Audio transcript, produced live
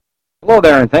Hello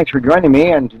there, and thanks for joining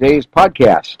me on today's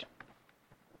podcast.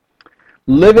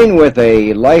 Living with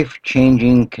a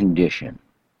life-changing condition.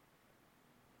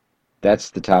 That's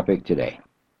the topic today.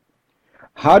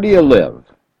 How do you live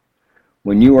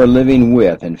when you are living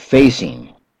with and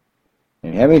facing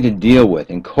and having to deal with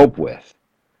and cope with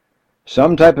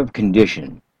some type of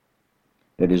condition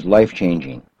that is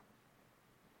life-changing?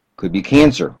 Could be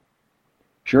cancer.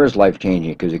 Sure is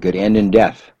life-changing because it could end in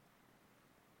death.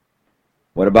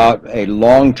 What about a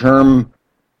long-term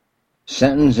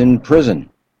sentence in prison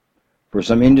for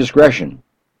some indiscretion?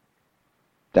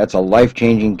 That's a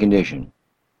life-changing condition.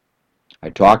 I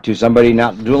talked to somebody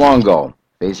not too long ago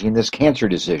facing this cancer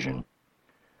decision.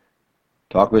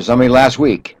 Talked with somebody last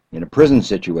week in a prison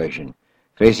situation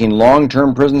facing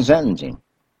long-term prison sentencing.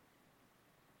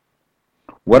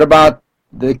 What about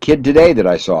the kid today that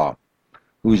I saw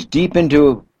who's deep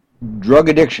into drug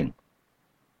addiction?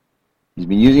 He's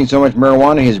been using so much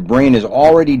marijuana, his brain is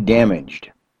already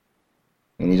damaged.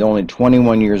 And he's only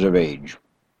 21 years of age.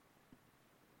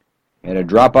 Had to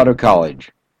drop out of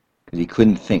college because he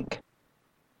couldn't think.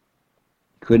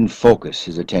 Couldn't focus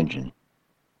his attention.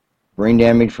 Brain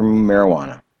damage from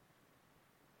marijuana.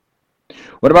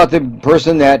 What about the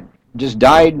person that just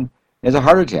died as a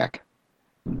heart attack?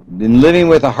 Been living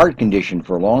with a heart condition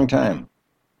for a long time.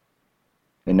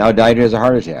 And now died as a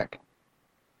heart attack.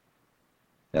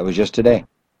 That was just today.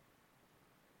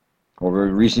 Over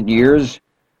recent years,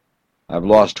 I've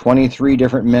lost 23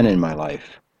 different men in my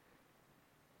life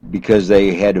because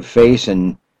they had to face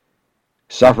and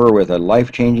suffer with a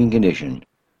life-changing condition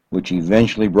which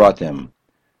eventually brought them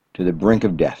to the brink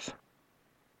of death.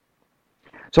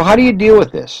 So how do you deal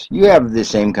with this? You have the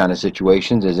same kind of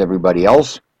situations as everybody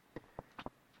else.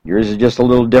 Yours is just a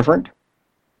little different.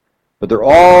 But they're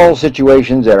all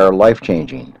situations that are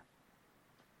life-changing.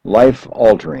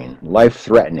 Life-altering,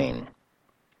 life-threatening,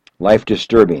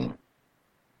 life-disturbing.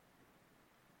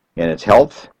 And it's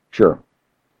health? Sure.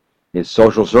 It's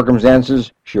social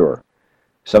circumstances? Sure.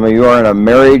 Some of you are in a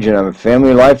marriage and a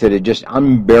family life that is just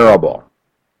unbearable.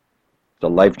 It's a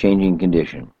life-changing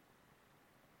condition.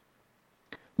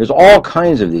 There's all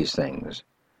kinds of these things.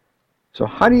 So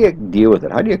how do you deal with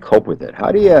it? How do you cope with it?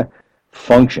 How do you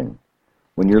function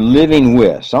when you're living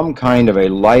with some kind of a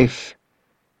life-threatening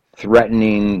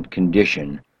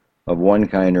condition of one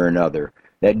kind or another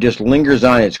that just lingers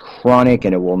on, it's chronic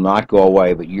and it will not go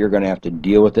away, but you're going to have to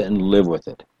deal with it and live with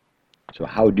it. So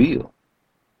how do you?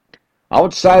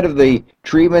 Outside of the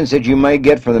treatments that you may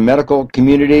get from the medical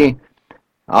community,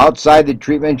 outside the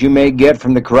treatment you may get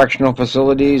from the correctional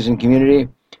facilities and community,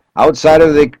 outside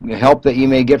of the help that you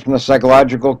may get from the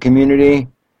psychological community,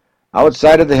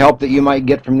 outside of the help that you might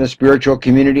get from the spiritual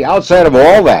community, outside of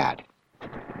all that,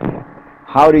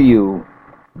 how do you,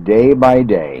 day by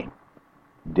day,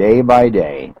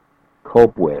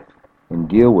 cope with and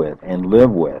deal with and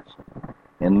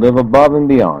live above and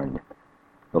beyond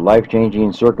the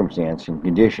life-changing circumstance and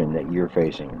condition that you're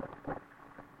facing?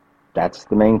 That's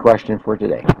the main question for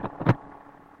today.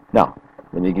 Now,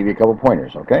 let me give you a couple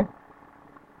pointers, okay?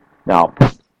 Now,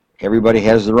 everybody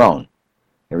has their own.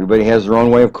 Everybody has their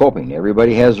own way of coping.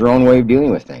 Everybody has their own way of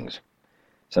dealing with things.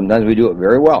 Sometimes we do it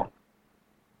very well.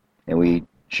 And we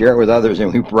share it with others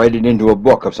and we write it into a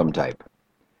book of some type.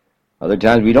 Other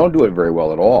times we don't do it very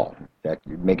well at all. In fact,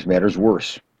 it makes matters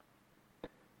worse.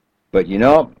 But you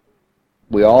know,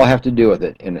 we all have to deal with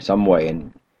it in some way.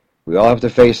 And we all have to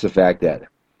face the fact that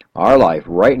our life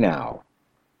right now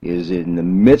is in the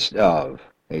midst of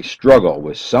a struggle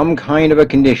with some kind of a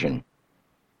condition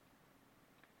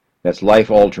that's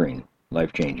life-altering,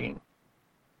 life-changing.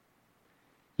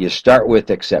 You start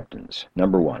with acceptance,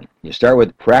 number one. You start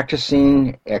with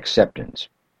practicing acceptance.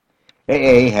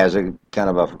 AA has a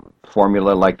kind of a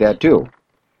formula like that too.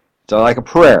 It's like a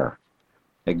prayer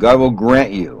that God will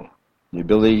grant you the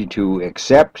ability to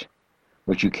accept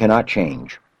what you cannot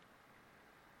change.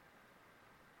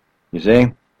 You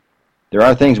see? There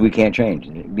are things we can't change,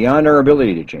 beyond our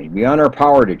ability to change, beyond our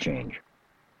power to change.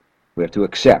 We have to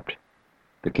accept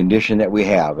the condition that we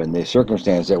have and the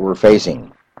circumstance that we're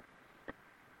facing.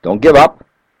 Don't give up.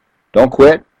 Don't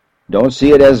quit. Don't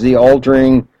see it as the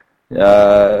altering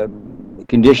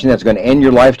condition that's going to end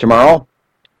your life tomorrow.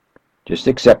 Just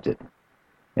accept it.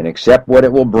 And accept what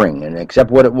it will bring. And accept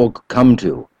what it will come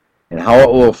to. And how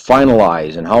it will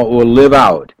finalize. And how it will live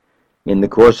out in the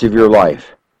course of your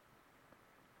life.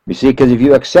 You see, because if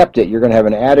you accept it, you're going to have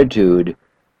an attitude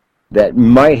that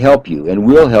might help you and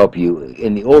will help you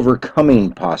in the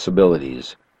overcoming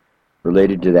possibilities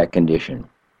related to that condition.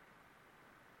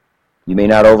 You may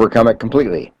not overcome it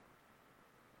completely.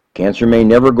 Cancer may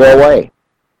never go away,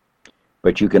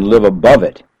 but you can live above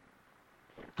it.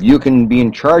 You can be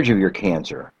in charge of your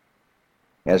cancer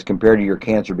as compared to your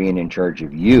cancer being in charge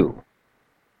of you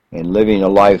and living a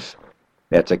life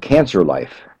that's a cancer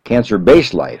life,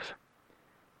 cancer-based life.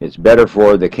 It's better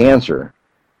for the cancer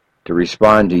to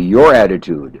respond to your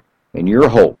attitude and your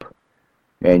hope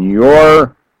and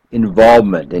your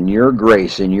involvement and your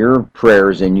grace and your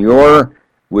prayers and your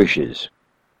wishes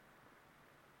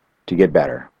to get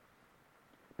better.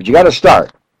 But you got to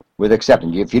start with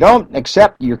acceptance. If you don't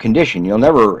accept your condition, you'll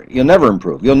never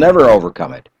improve. You'll never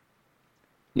overcome it.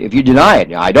 If you deny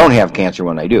it, I don't have cancer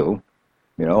when I do.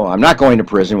 I'm not going to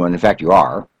prison when in fact you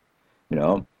are.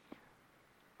 I'm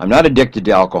not addicted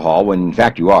to alcohol when in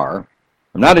fact you are.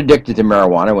 I'm not addicted to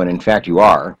marijuana when in fact you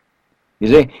are. You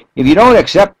see, if you don't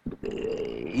accept,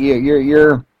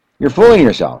 you're fooling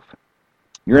yourself.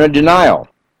 You're in a denial,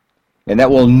 and that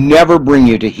will never bring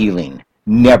you to healing.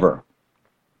 Never.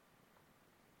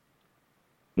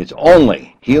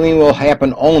 Healing will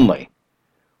happen only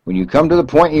when you come to the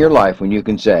point in your life when you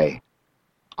can say,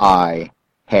 I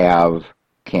have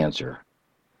cancer,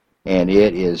 and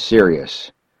it is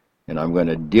serious, and I'm going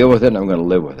to deal with it, and I'm going to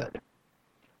live with it.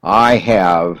 I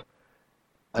have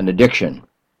an addiction.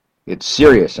 It's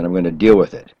serious, and I'm going to deal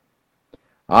with it.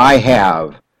 I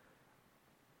have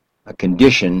a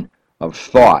condition of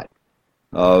thought,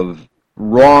 of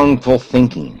wrongful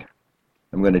thinking.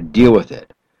 I'm going to deal with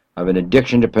it. I have an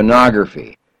addiction to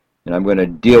pornography, and I'm going to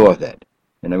deal with it.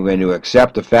 And I'm going to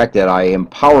accept the fact that I am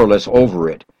powerless over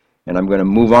it, and I'm going to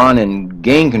move on and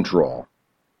gain control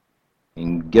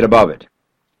and get above it.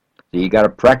 So you got to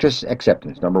practice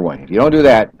acceptance, number one. If you don't do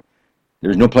that,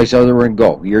 there's no place other where to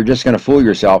go. You're just going to fool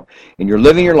yourself, and you're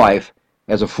living your life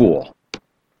as a fool.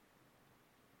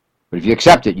 But if you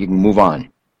accept it, you can move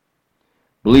on.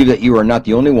 Believe that you are not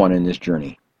the only one in this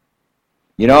journey.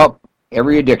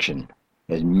 Every addiction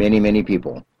has many, many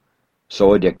people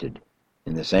so addicted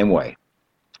in the same way.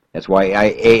 That's why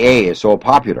AA is so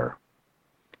popular.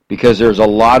 Because there's a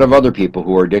lot of other people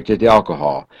who are addicted to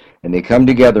alcohol, and they come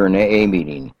together in an AA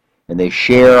meeting, and they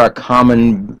share a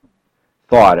common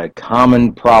thought, a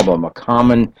common problem, a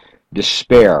common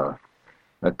despair,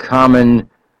 a common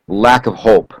lack of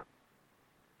hope.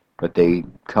 But they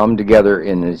come together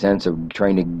in the sense of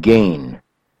trying to gain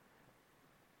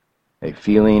a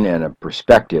feeling and a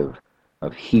perspective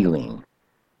of healing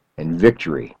and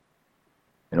victory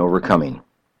and overcoming.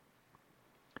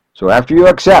 So after you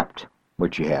accept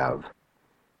what you have,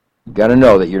 you've got to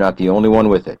know that you're not the only one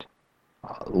with it.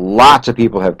 Lots of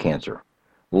people have cancer.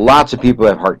 Lots of people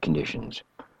have heart conditions.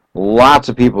 Lots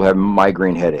of people have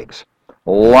migraine headaches.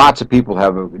 Lots of people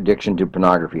have addiction to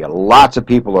pornography. Lots of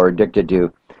people are addicted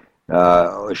to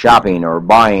shopping or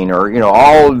buying or,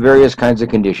 all various kinds of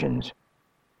conditions.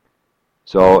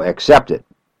 So accept it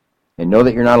and know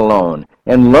that you're not alone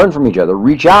and learn from each other.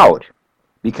 Reach out.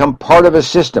 Become part of a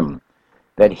system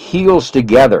that heals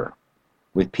together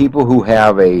with people who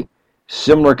have a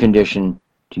similar condition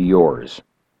to yours.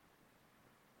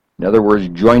 In other words,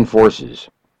 join forces.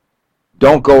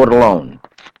 Don't go it alone.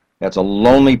 That's a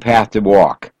lonely path to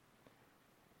walk.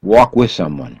 Walk with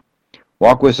someone.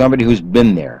 Walk with somebody who's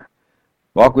been there.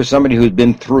 Walk with somebody who's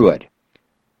been through it.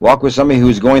 Walk with somebody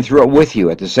who's going through it with you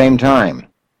at the same time.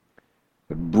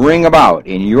 Bring about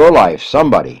in your life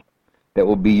somebody that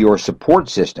will be your support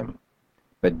system,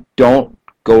 but don't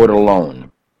go it alone.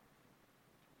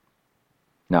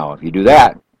 Now, if you do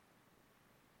that,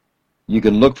 you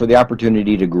can look for the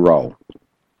opportunity to grow.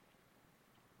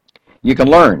 You can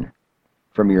learn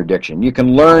from your addiction. You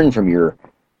can learn from your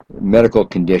medical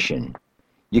condition.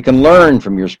 You can learn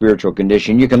from your spiritual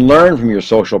condition. You can learn from your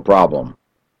social problem.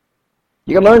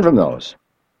 You can learn from those.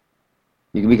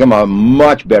 You can become a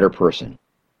much better person.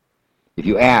 If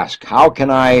you ask, how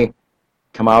can I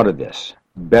come out of this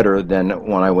better than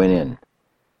when I went in?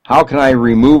 How can I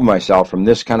remove myself from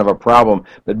this kind of a problem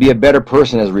but be a better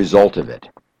person as a result of it?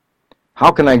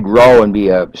 How can I grow and be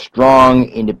a strong,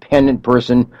 independent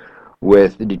person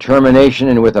with determination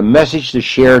and with a message to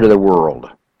share to the world?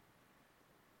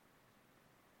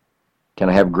 Can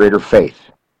I have greater faith?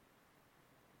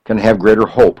 Can I have greater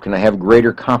hope? Can I have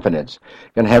greater confidence?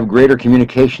 Can I have greater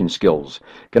communication skills?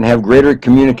 Can I have greater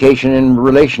communication and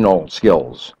relational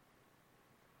skills?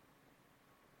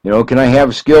 Can I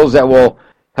have skills that will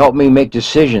help me make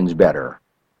decisions better,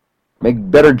 make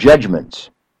better judgments?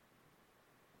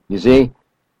 You see,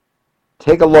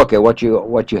 take a look at what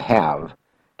you have.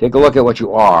 Take a look at what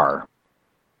you are.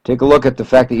 Take a look at the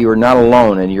fact that you are not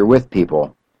alone and you're with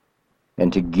people,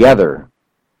 and together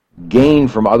gain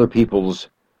from other people's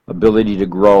ability to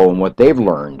grow and what they've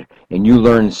learned, and you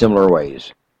learn in similar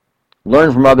ways.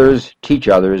 Learn from others, teach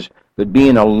others, but be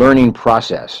in a learning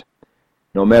process.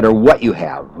 no matter what you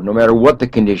have, no matter what the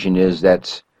condition is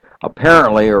that's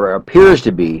apparently or appears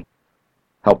to be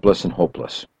helpless and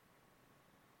hopeless.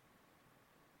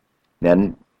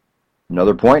 Then,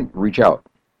 another point, reach out.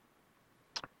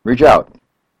 Reach out.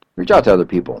 Reach out to other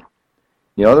people.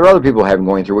 You know, there are other people having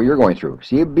going through what you're going through.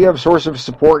 See, be a source of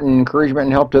support and encouragement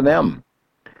and help to them.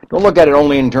 Don't look at it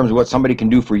only in terms of what somebody can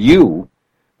do for you,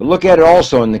 but look at it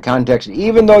also in the context,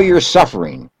 even though you're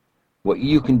suffering, what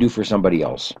you can do for somebody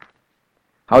else.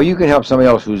 How you can help somebody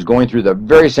else who's going through the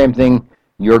very same thing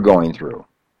you're going through.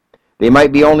 They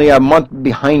might be only a month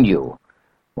behind you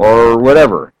or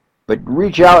whatever, but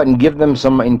reach out and give them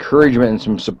some encouragement and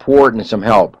some support and some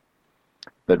help.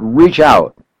 But reach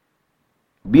out.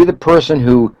 Be the person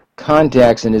who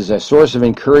contacts and is a source of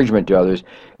encouragement to others,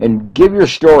 and give your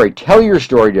story, tell your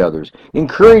story to others,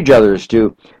 encourage others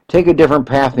to take a different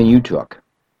path than you took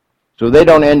so they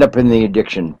don't end up in the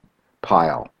addiction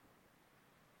pile.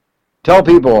 Tell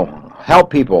people, help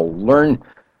people learn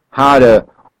how to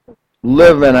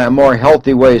live in a more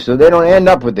healthy way so they don't end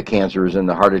up with the cancers and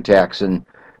the heart attacks and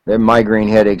the migraine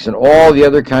headaches and all the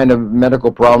other kind of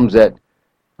medical problems that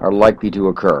are likely to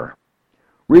occur.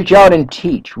 Reach out and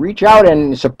teach. Reach out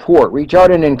and support. Reach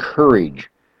out and encourage.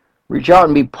 Reach out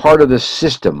and be part of the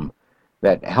system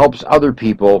that helps other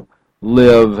people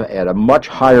live at a much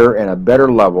higher and a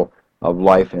better level of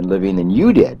life and living than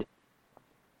you did,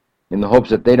 in the hopes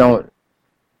that they don't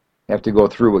have to go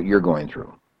through what you're going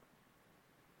through.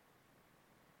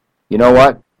 You know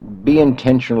what? Be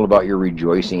intentional about your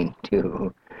rejoicing,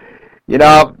 too. You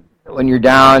know, when you're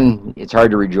down, it's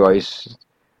hard to rejoice.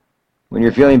 When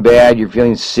you're feeling bad, you're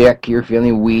feeling sick, you're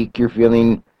feeling weak, you're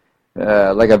feeling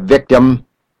like a victim,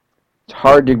 it's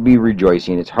hard to be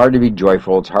rejoicing. It's hard to be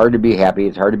joyful. It's hard to be happy.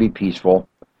 It's hard to be peaceful.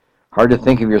 Hard to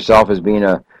think of yourself as being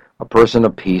a person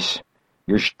of peace.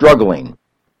 You're struggling.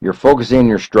 You're focusing,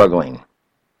 you're struggling.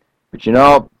 But you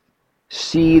know,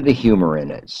 see the humor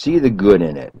in it. See the good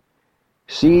in it.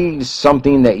 See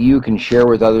something that you can share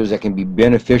with others that can be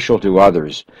beneficial to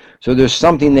others. So there's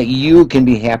something that you can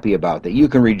be happy about, that you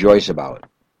can rejoice about.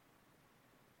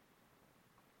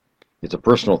 It's a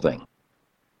personal thing.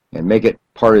 And make it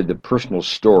part of the personal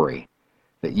story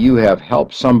that you have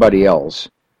helped somebody else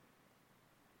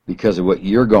because of what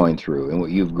you're going through and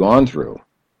what you've gone through.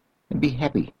 And be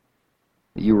happy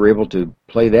that you were able to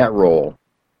play that role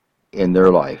in their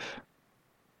life.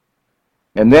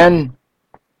 And then,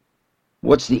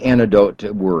 what's the antidote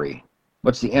to worry?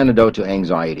 What's the antidote to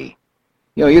anxiety?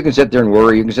 You know, you can sit there and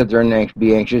worry, you can sit there and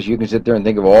be anxious, you can sit there and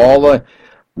think of all the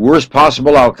worst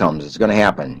possible outcomes that's going to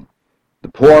happen. The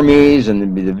poor me's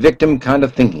and the victim kind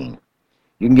of thinking.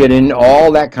 You can get in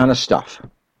all that kind of stuff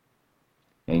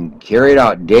and carry it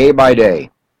out day by day,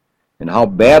 and how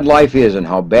bad life is and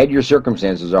how bad your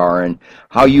circumstances are and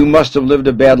how you must have lived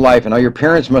a bad life and how your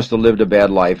parents must have lived a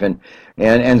bad life and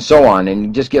so on, and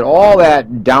you just get all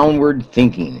that downward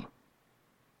thinking.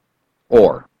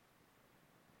 Or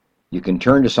you can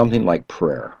turn to something like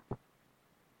prayer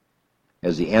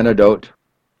as the antidote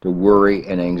to worry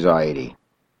and anxiety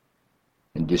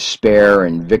and despair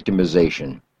and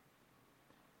victimization.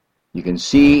 You can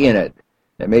see in it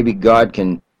that maybe God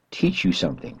can teach you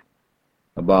something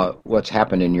about what's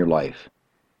happened in your life,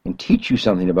 and teach you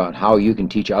something about how you can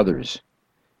teach others,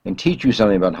 and teach you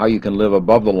something about how you can live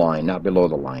above the line, not below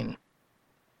the line.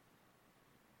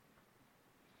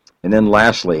 And then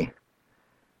lastly,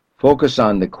 focus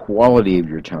on the quality of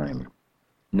your time,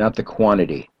 not the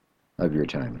quantity of your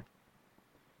time.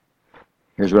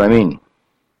 Here's what I mean.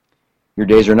 Your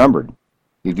days are numbered.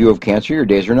 If you have cancer, your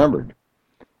days are numbered.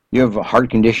 You have a heart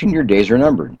condition, your days are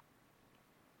numbered.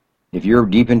 If you're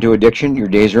deep into addiction, your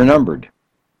days are numbered.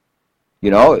 You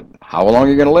know, how long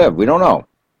you're going to live, we don't know.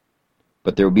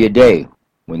 But there will be a day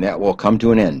when that will come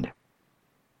to an end.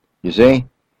 You see?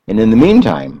 And in the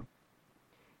meantime,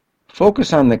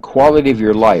 focus on the quality of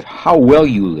your life, how well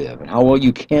you live, and how well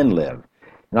you can live,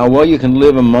 and how well you can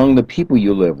live among the people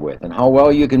you live with, and how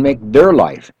well you can make their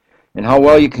life, and how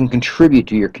well you can contribute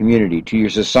to your community, to your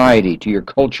society, to your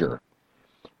culture,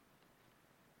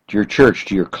 to your church,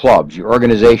 to your clubs, your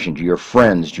organization, to your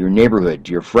friends, to your neighborhood,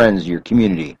 to your friends, to your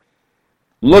community.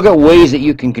 Look at ways that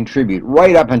you can contribute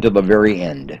right up until the very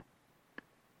end.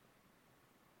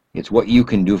 It's what you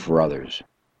can do for others.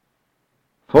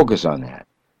 Focus on that.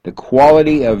 The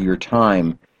quality of your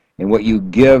time and what you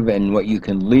give and what you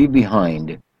can leave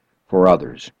behind for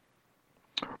others.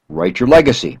 Write your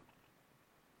legacy.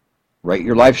 Write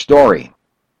your life story.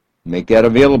 Make that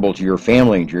available to your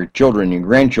family, to your children, your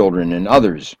grandchildren, and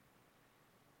others.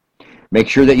 Make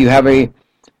sure that you have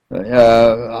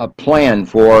a plan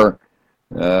for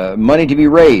money to be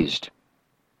raised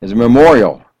as a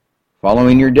memorial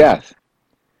following your death.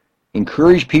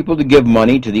 Encourage people to give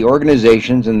money to the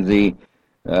organizations and the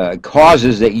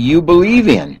causes that you believe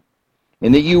in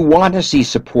and that you want to see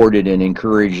supported and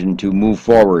encouraged and to move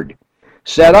forward.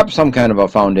 Set up some kind of a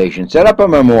foundation. Set up a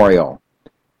memorial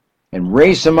and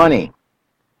raise some money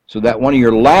so that one of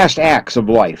your last acts of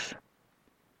life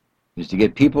is to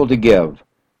get people to give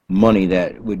money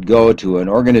that would go to an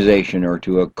organization or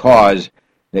to a cause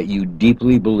that you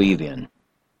deeply believe in.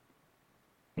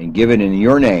 And give it in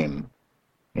your name,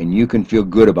 and you can feel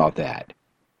good about that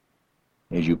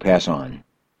as you pass on.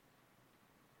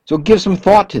 So give some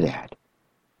thought to that.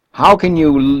 How can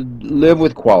you live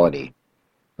with quality?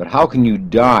 But how can you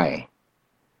die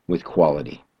with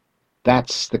quality?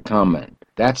 That's the comment.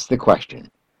 That's the question.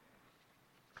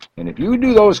 And if you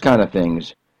do those kind of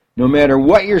things, no matter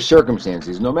what your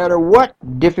circumstances, no matter what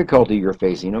difficulty you're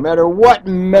facing, no matter what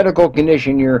medical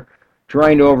condition you're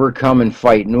trying to overcome and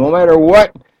fight, no matter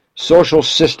what social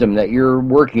system that you're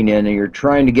working in and you're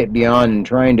trying to get beyond and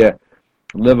trying to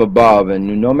live above,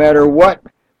 and no matter what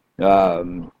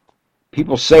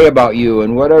people say about you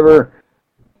and whatever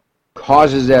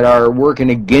causes that are working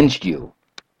against you,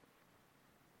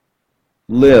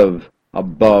 live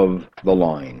above the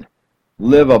line.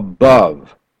 Live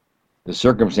above the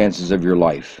circumstances of your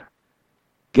life.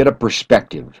 Get a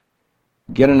perspective.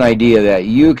 Get an idea that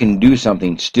you can do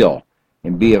something still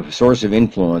and be a source of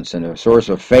influence and a source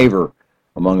of favor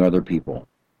among other people.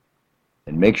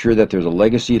 And make sure that there's a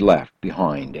legacy left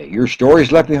behind, that your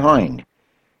story's left behind,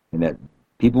 and that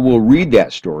people will read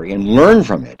that story and learn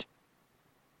from it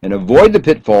and avoid the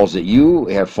pitfalls that you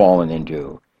have fallen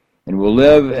into, and will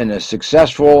live in a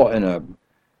successful and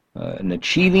an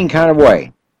achieving kind of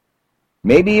way,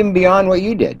 maybe even beyond what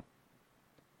you did.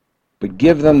 But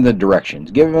give them the directions,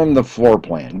 give them the floor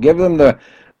plan, give them the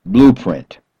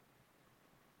blueprint,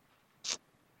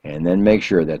 and then make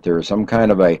sure that there is some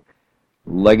kind of a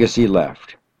legacy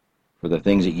left for the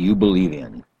things that you believe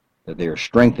in, that they are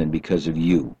strengthened because of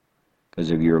you,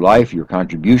 because of your life, your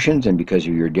contributions, and because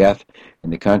of your death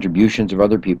and the contributions of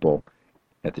other people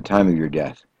at the time of your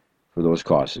death for those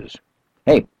causes.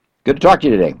 Hey, good to talk to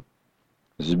you today.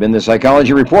 This has been the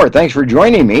Psychology Report. Thanks for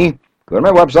joining me. Go to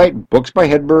my website,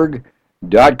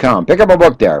 booksbyhedberg.com. Pick up a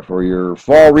book there for your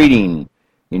fall reading,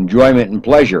 enjoyment, and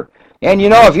pleasure. And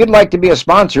if you'd like to be a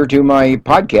sponsor to my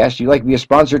podcast, you'd like to be a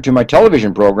sponsor to my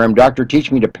television program, Dr.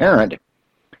 Teach Me to Parent,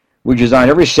 which is on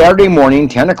every Saturday morning,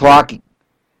 10 o'clock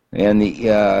in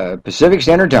the Pacific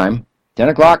Standard Time, 10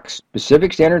 o'clock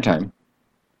Pacific Standard Time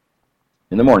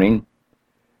in the morning.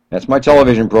 That's my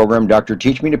television program, Dr.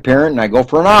 Teach Me to Parent, and I go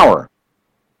for an hour,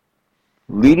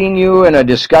 leading you in a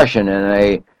discussion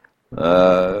and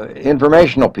a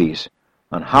informational piece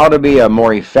on how to be a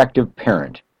more effective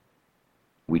parent.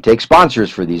 We take sponsors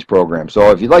for these programs, so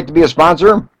if you'd like to be a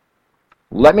sponsor,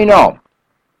 let me know.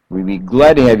 We'd be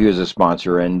glad to have you as a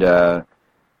sponsor, and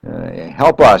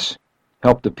help us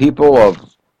help the people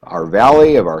of our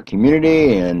valley, of our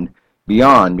community, and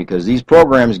beyond, because these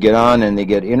programs get on and they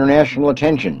get international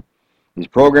attention. These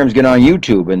programs get on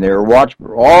YouTube and they're watched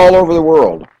all over the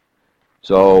world.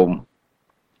 So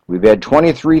we've had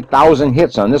 23,000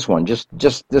 hits on this one, just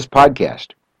this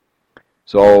podcast.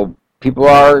 So people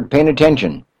are paying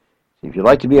attention. If you'd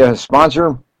like to be a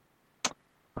sponsor,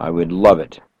 I would love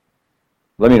it.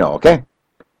 Let me know, okay?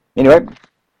 Anyway,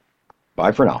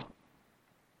 bye for now.